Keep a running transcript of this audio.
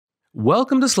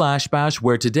Welcome to Slash Bash,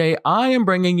 where today I am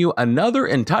bringing you another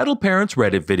Entitled Parents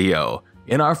Reddit video.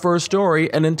 In our first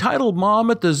story, an entitled mom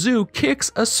at the zoo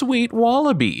kicks a sweet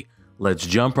wallaby. Let's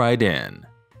jump right in.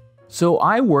 So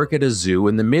I work at a zoo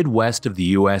in the Midwest of the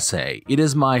USA. It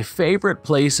is my favorite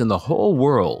place in the whole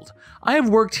world. I have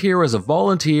worked here as a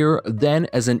volunteer, then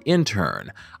as an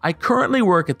intern. I currently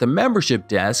work at the membership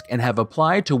desk and have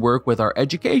applied to work with our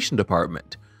education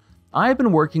department. I've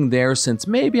been working there since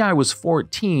maybe I was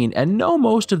 14 and know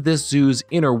most of this zoo's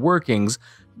inner workings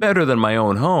better than my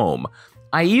own home.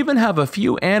 I even have a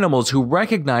few animals who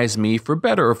recognize me for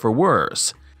better or for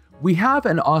worse. We have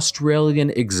an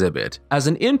Australian exhibit. As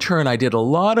an intern, I did a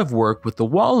lot of work with the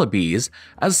wallabies.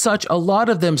 As such, a lot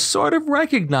of them sort of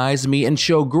recognize me and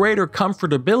show greater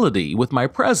comfortability with my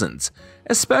presence,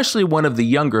 especially one of the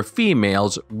younger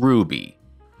females, Ruby.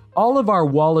 All of our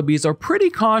wallabies are pretty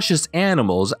cautious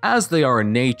animals as they are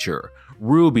in nature.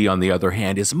 Ruby, on the other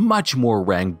hand, is much more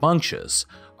rambunctious.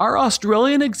 Our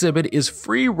Australian exhibit is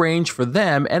free range for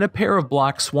them and a pair of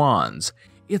black swans.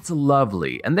 It's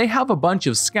lovely, and they have a bunch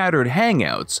of scattered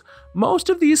hangouts. Most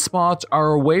of these spots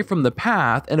are away from the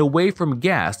path and away from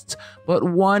guests, but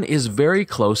one is very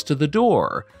close to the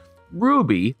door.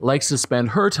 Ruby likes to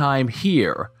spend her time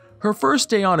here. Her first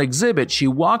day on exhibit, she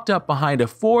walked up behind a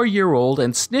 4-year-old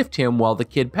and sniffed him while the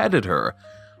kid petted her.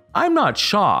 I'm not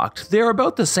shocked, they're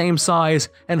about the same size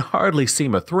and hardly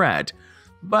seem a threat.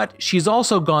 But she's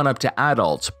also gone up to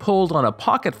adults, pulled on a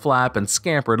pocket flap and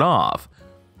scampered off.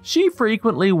 She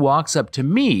frequently walks up to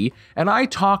me and I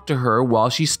talk to her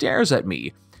while she stares at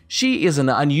me. She is an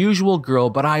unusual girl,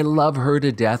 but I love her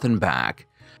to death and back.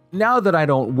 Now that I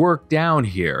don't work down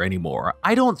here anymore,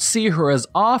 I don't see her as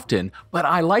often, but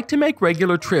I like to make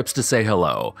regular trips to say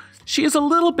hello. She is a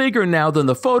little bigger now than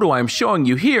the photo I'm showing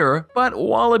you here, but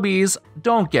wallabies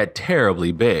don't get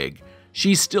terribly big.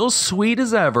 She's still sweet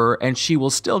as ever, and she will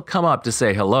still come up to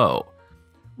say hello.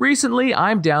 Recently,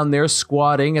 I'm down there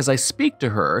squatting as I speak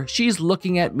to her. She's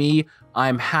looking at me.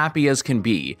 I'm happy as can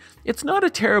be. It's not a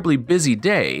terribly busy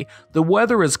day. The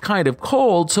weather is kind of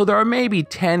cold, so there are maybe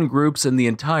 10 groups in the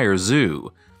entire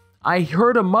zoo. I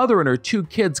heard a mother and her 2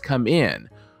 kids come in.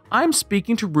 I'm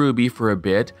speaking to Ruby for a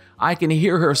bit. I can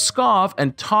hear her scoff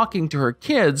and talking to her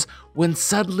kids when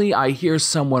suddenly I hear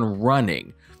someone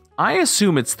running. I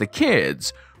assume it's the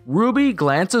kids. Ruby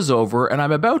glances over and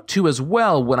I'm about to as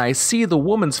well when I see the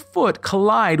woman's foot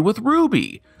collide with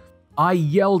Ruby. I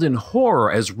yelled in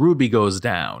horror as Ruby goes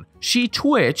down. She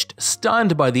twitched,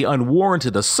 stunned by the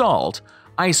unwarranted assault.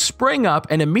 I sprang up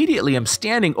and immediately am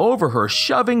standing over her,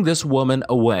 shoving this woman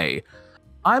away.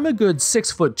 I'm a good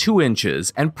 6 foot 2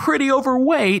 inches and pretty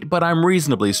overweight, but I'm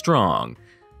reasonably strong.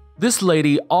 This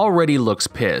lady already looks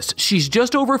pissed. She's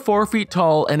just over 4 feet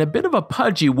tall and a bit of a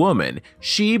pudgy woman.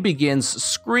 She begins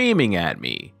screaming at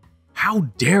me. "How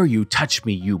dare you touch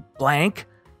me, you blank?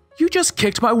 You just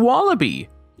kicked my wallaby."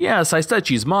 "Yes, I said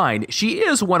she's mine. She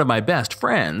is one of my best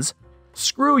friends."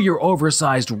 "Screw your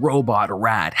oversized robot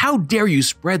rat. How dare you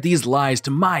spread these lies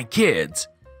to my kids?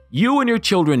 You and your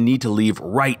children need to leave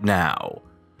right now."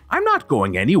 "I'm not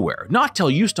going anywhere, not till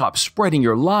you stop spreading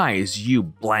your lies, you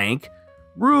blank."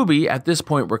 Ruby at this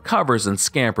point recovers and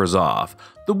scampers off.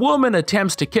 The woman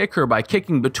attempts to kick her by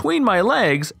kicking between my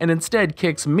legs and instead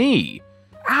kicks me.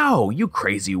 "Ow, you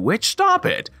crazy witch, stop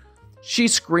it." She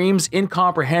screams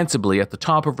incomprehensibly at the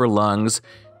top of her lungs,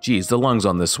 geez, the lungs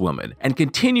on this woman, and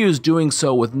continues doing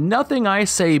so with nothing I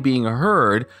say being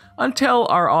heard until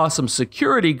our awesome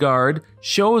security guard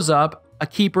shows up, a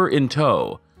keeper in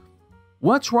tow.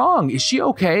 "What's wrong? Is she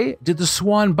okay? Did the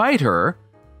swan bite her?"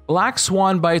 Black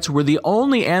swan bites were the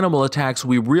only animal attacks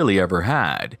we really ever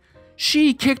had.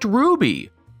 "She kicked Ruby."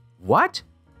 "What?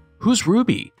 Who's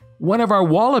Ruby?" "One of our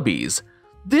wallabies."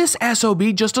 "This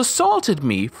SOB just assaulted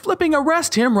me. Flipping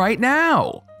arrest him right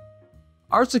now."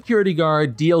 Our security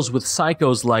guard deals with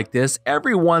psychos like this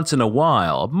every once in a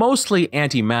while, mostly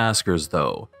anti-maskers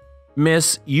though.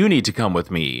 "Miss, you need to come with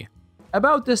me."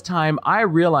 About this time, I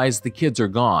realize the kids are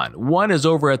gone. One is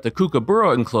over at the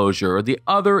Kookaburra enclosure, the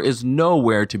other is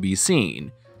nowhere to be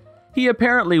seen. He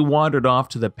apparently wandered off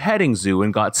to the petting zoo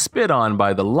and got spit on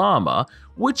by the llama,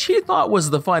 which he thought was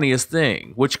the funniest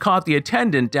thing, which caught the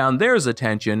attendant down there's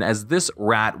attention as this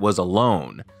rat was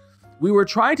alone. We were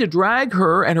trying to drag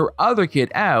her and her other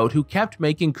kid out, who kept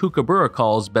making Kookaburra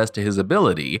calls best to his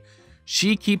ability.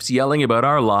 She keeps yelling about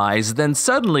our lies, then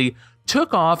suddenly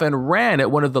took off and ran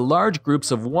at one of the large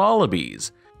groups of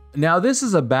wallabies. Now this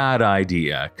is a bad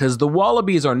idea, cause the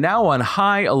wallabies are now on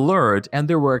high alert and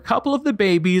there were a couple of the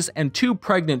babies and 2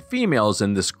 pregnant females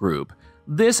in this group.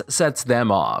 This sets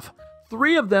them off.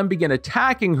 3 of them begin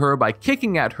attacking her by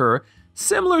kicking at her,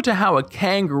 similar to how a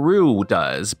kangaroo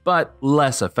does, but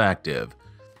less effective.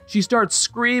 She starts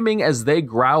screaming as they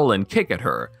growl and kick at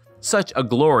her. Such a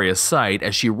glorious sight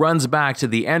as she runs back to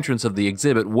the entrance of the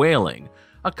exhibit wailing.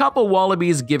 A couple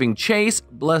wallabies giving chase,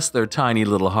 bless their tiny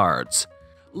little hearts.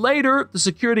 Later, the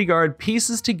security guard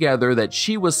pieces together that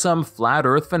she was some flat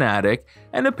earth fanatic,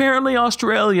 and apparently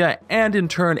Australia, and in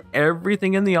turn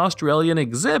everything in the Australian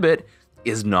exhibit,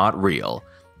 is not real,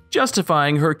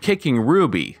 justifying her kicking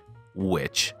Ruby,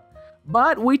 which.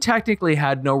 But we technically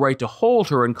had no right to hold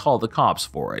her and call the cops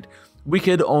for it. We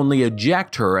could only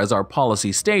eject her as our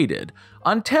policy stated,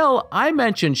 until I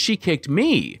mentioned she kicked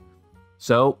me.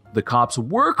 So the cops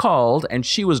were called and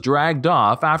she was dragged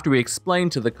off after we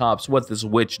explained to the cops what this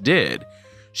witch did.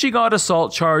 She got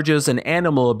assault charges and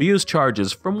animal abuse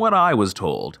charges from what I was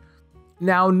told.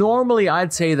 Now normally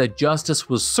I'd say that justice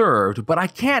was served, but I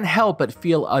can't help but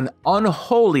feel an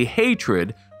unholy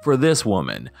hatred for this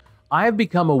woman. I've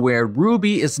become aware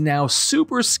Ruby is now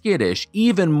super skittish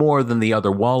even more than the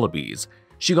other wallabies.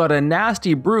 She got a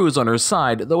nasty bruise on her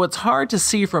side, though it's hard to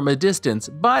see from a distance,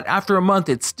 but after a month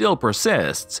it still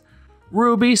persists.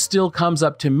 Ruby still comes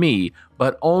up to me,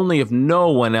 but only if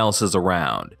no one else is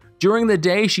around. During the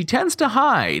day she tends to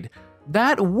hide.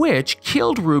 That witch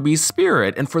killed Ruby's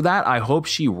spirit, and for that I hope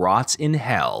she rots in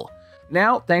hell.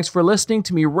 Now, thanks for listening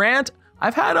to me rant.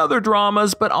 I've had other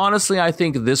dramas, but honestly I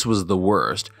think this was the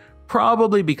worst.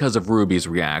 Probably because of Ruby's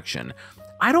reaction.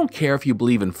 I don't care if you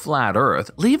believe in flat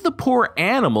earth, leave the poor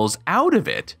animals out of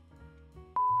it.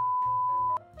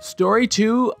 Story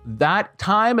 2, that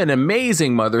time an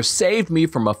amazing mother saved me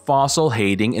from a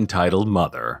fossil-hating entitled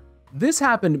mother. This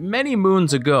happened many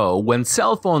moons ago when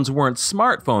cell phones weren't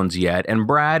smartphones yet and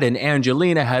Brad and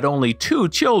Angelina had only 2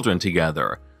 children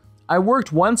together. I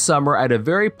worked one summer at a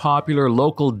very popular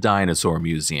local dinosaur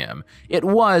museum. It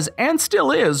was, and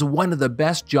still is, one of the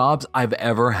best jobs I've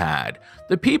ever had.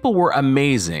 The people were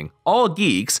amazing, all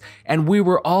geeks, and we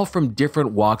were all from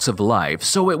different walks of life,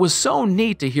 so it was so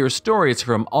neat to hear stories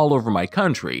from all over my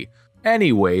country.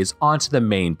 Anyways, on to the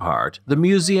main part. The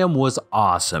museum was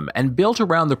awesome and built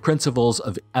around the principles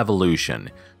of evolution.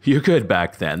 You could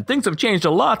back then. Things have changed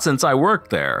a lot since I worked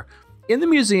there. In the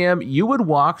museum, you would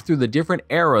walk through the different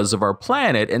eras of our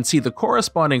planet and see the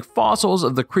corresponding fossils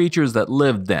of the creatures that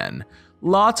lived then.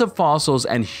 Lots of fossils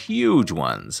and huge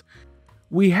ones.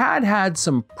 We had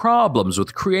some problems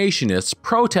with creationists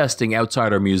protesting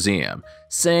outside our museum,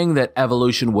 saying that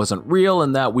evolution wasn't real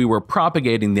and that we were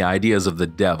propagating the ideas of the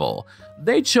devil.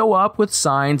 They'd show up with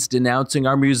signs denouncing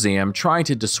our museum, trying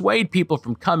to dissuade people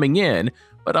from coming in,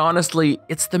 but honestly,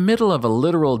 it's the middle of a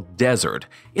literal desert.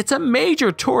 It's a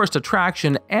major tourist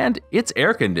attraction and it's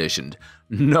air-conditioned.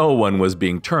 No one was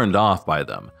being turned off by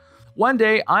them. One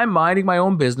day, I'm minding my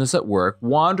own business at work,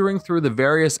 wandering through the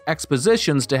various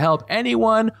expositions to help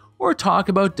anyone or talk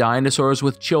about dinosaurs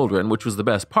with children, which was the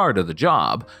best part of the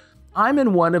job. I'm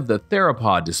in one of the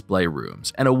theropod display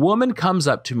rooms, and a woman comes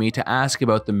up to me to ask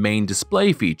about the main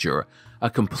display feature,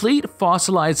 a complete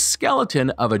fossilized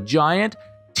skeleton of a giant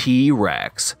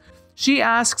T-Rex. She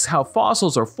asks how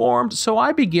fossils are formed, so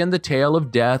I begin the tale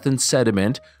of death and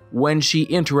sediment when she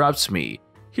interrupts me.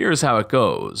 Here's how it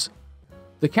goes.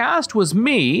 The cast was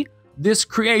me, this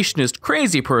creationist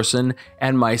crazy person,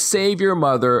 and my savior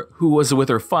mother who was with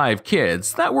her 5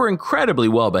 kids that were incredibly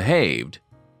well behaved.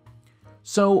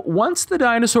 So once the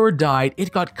dinosaur died,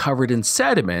 it got covered in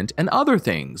sediment and other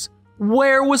things.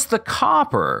 Where was the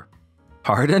copper?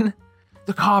 Pardon?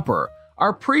 The copper.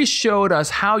 Our priest showed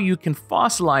us how you can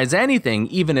fossilize anything,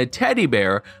 even a teddy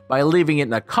bear, by leaving it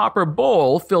in a copper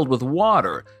bowl filled with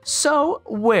water. So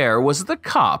where was the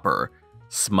copper?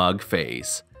 Smug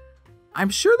face. I'm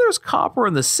sure there's copper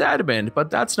in the sediment, but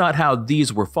that's not how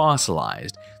these were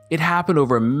fossilized. It happened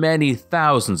over many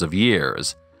thousands of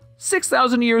years.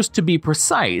 6,000 years to be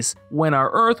precise, when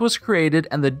our earth was created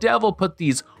and the devil put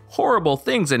these horrible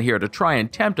things in here to try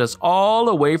and tempt us all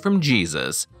away from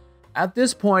Jesus. At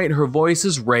this point, her voice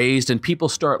is raised and people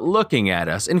start looking at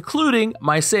us, including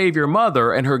my savior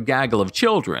mother and her gaggle of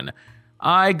children.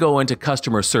 I go into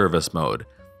customer service mode.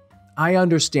 I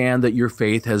understand that your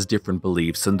faith has different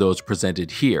beliefs than those presented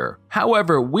here.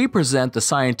 However, we present the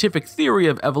scientific theory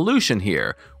of evolution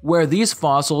here, where these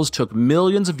fossils took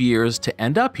millions of years to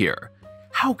end up here.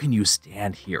 How can you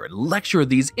stand here and lecture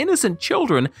these innocent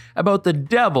children about the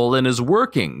devil and his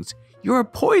workings? You are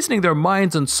poisoning their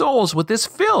minds and souls with this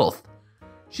filth.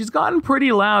 She's gotten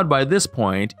pretty loud by this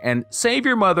point, and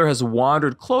Savior Mother has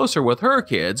wandered closer with her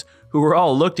kids, who are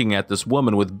all looking at this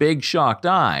woman with big shocked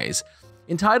eyes.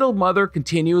 Entitled Mother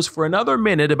continues for another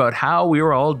minute about how we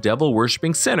are all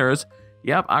devil-worshipping sinners.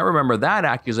 Yep, I remember that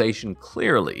accusation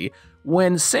clearly,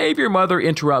 when Savior Mother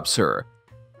interrupts her.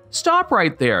 "Stop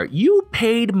right there. You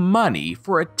paid money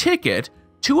for a ticket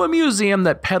to a museum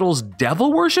that peddles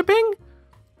devil worshipping?"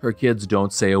 Her kids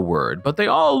don't say a word, but they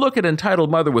all look at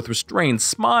entitled mother with restrained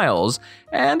smiles,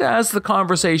 and as the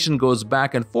conversation goes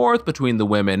back and forth between the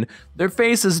women, their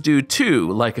faces do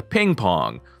too, like a ping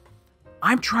pong.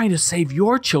 "I'm trying to save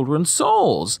your children's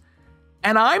souls.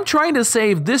 And I'm trying to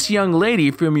save this young lady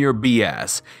from your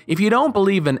BS. If you don't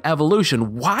believe in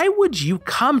evolution, why would you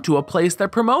come to a place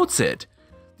that promotes it?"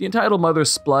 The entitled mother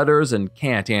splutters and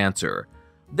can't answer.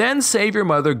 Then Savior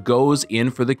Mother goes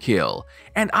in for the kill.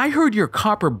 "And I heard your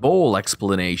copper bowl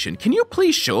explanation. Can you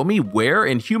please show me where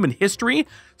in human history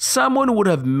someone would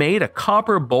have made a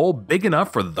copper bowl big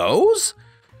enough for those?"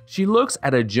 She looks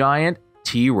at a giant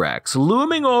T-Rex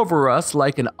looming over us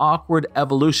like an awkward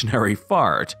evolutionary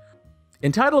fart.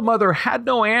 Entitled Mother had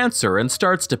no answer and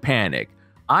starts to panic.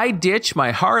 I ditch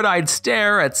my hard-eyed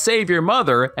stare at Savior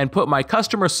Mother and put my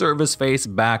customer service face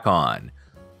back on.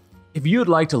 If you'd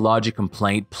like to lodge a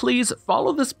complaint, please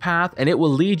follow this path and it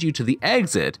will lead you to the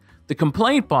exit. The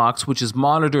complaint box, which is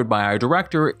monitored by our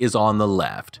director, is on the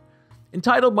left.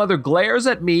 Entitled Mother glares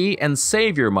at me and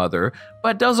Savior Mother,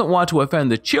 but doesn't want to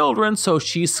offend the children, so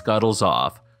she scuttles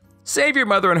off. Savior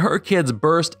Mother and her kids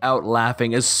burst out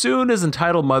laughing as soon as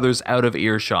Entitled Mother's out of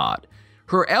earshot.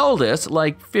 Her eldest,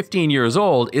 like 15 years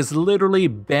old, is literally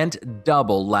bent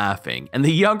double laughing, and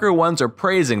the younger ones are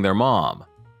praising their mom.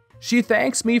 She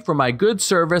thanks me for my good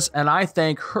service, and I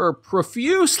thank her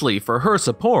profusely for her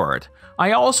support.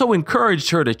 I also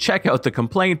encouraged her to check out the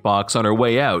complaint box on her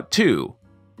way out, too.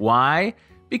 Why?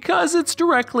 Because it's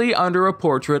directly under a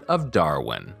portrait of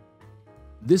Darwin.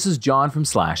 This is John from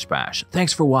Slashbash.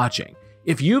 Thanks for watching.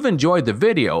 If you've enjoyed the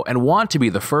video and want to be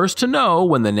the first to know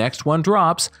when the next one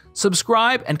drops,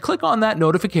 subscribe and click on that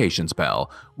notifications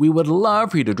bell. We would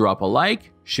love for you to drop a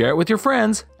like, share it with your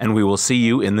friends, and we will see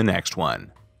you in the next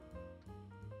one.